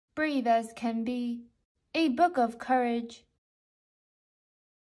brave as can be. A book of courage.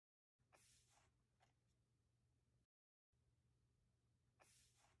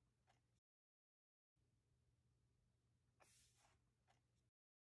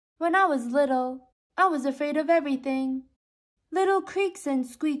 When I was little, I was afraid of everything. Little creaks and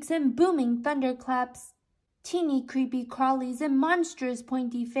squeaks and booming thunderclaps, teeny creepy crawlies and monstrous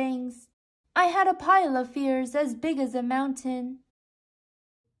pointy fangs. I had a pile of fears as big as a mountain.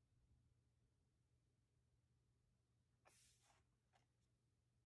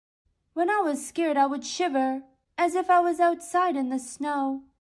 When I was scared, I would shiver, as if I was outside in the snow.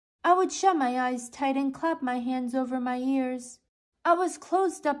 I would shut my eyes tight and clap my hands over my ears. I was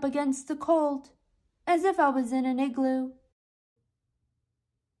closed up against the cold, as if I was in an igloo.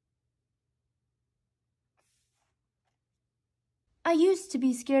 I used to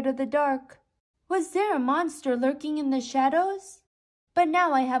be scared of the dark. Was there a monster lurking in the shadows? But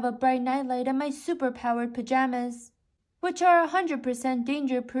now I have a bright nightlight and my super-powered pajamas, which are 100%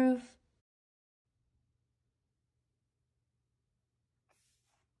 danger-proof.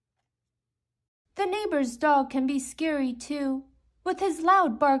 The neighbor's dog can be scary too, with his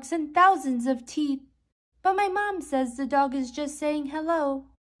loud barks and thousands of teeth. But my mom says the dog is just saying hello,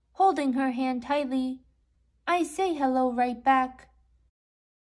 holding her hand tightly. I say hello right back.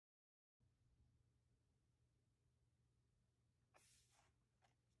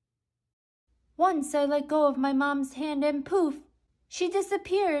 Once I let go of my mom's hand and poof, she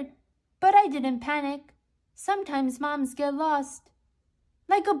disappeared. But I didn't panic. Sometimes moms get lost.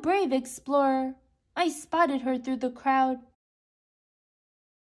 Like a brave explorer, I spotted her through the crowd.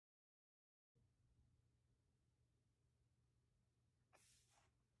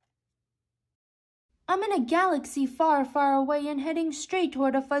 I'm in a galaxy far, far away and heading straight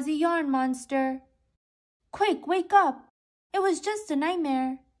toward a fuzzy yarn monster. Quick, wake up! It was just a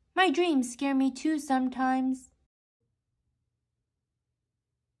nightmare. My dreams scare me too sometimes.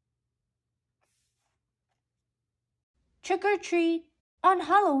 Trick or treat. On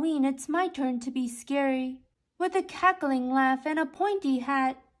Halloween, it's my turn to be scary, with a cackling laugh and a pointy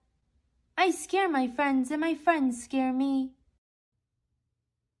hat. I scare my friends and my friends scare me.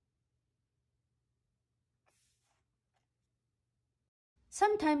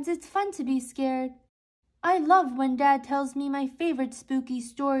 Sometimes it's fun to be scared. I love when Dad tells me my favorite spooky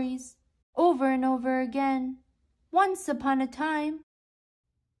stories, over and over again. Once upon a time.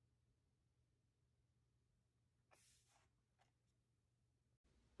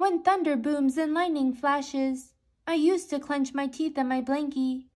 When thunder booms and lightning flashes, I used to clench my teeth in my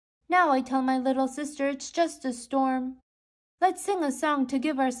blankie. Now I tell my little sister it's just a storm. Let's sing a song to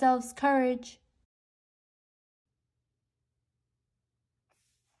give ourselves courage.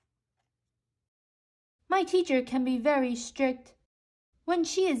 My teacher can be very strict. When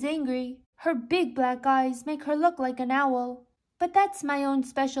she is angry, her big black eyes make her look like an owl. But that's my own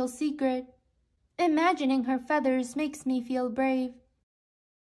special secret. Imagining her feathers makes me feel brave.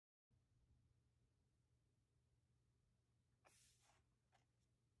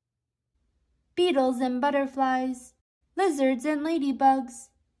 Beetles and butterflies, lizards and ladybugs,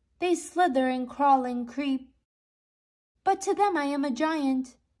 they slither and crawl and creep. But to them I am a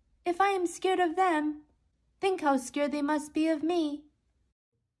giant. If I am scared of them, think how scared they must be of me.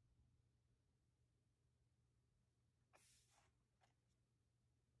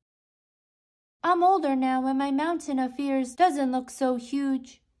 I'm older now and my mountain of fears doesn't look so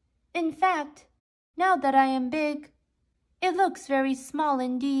huge. In fact, now that I am big, it looks very small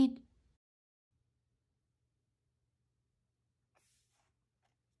indeed.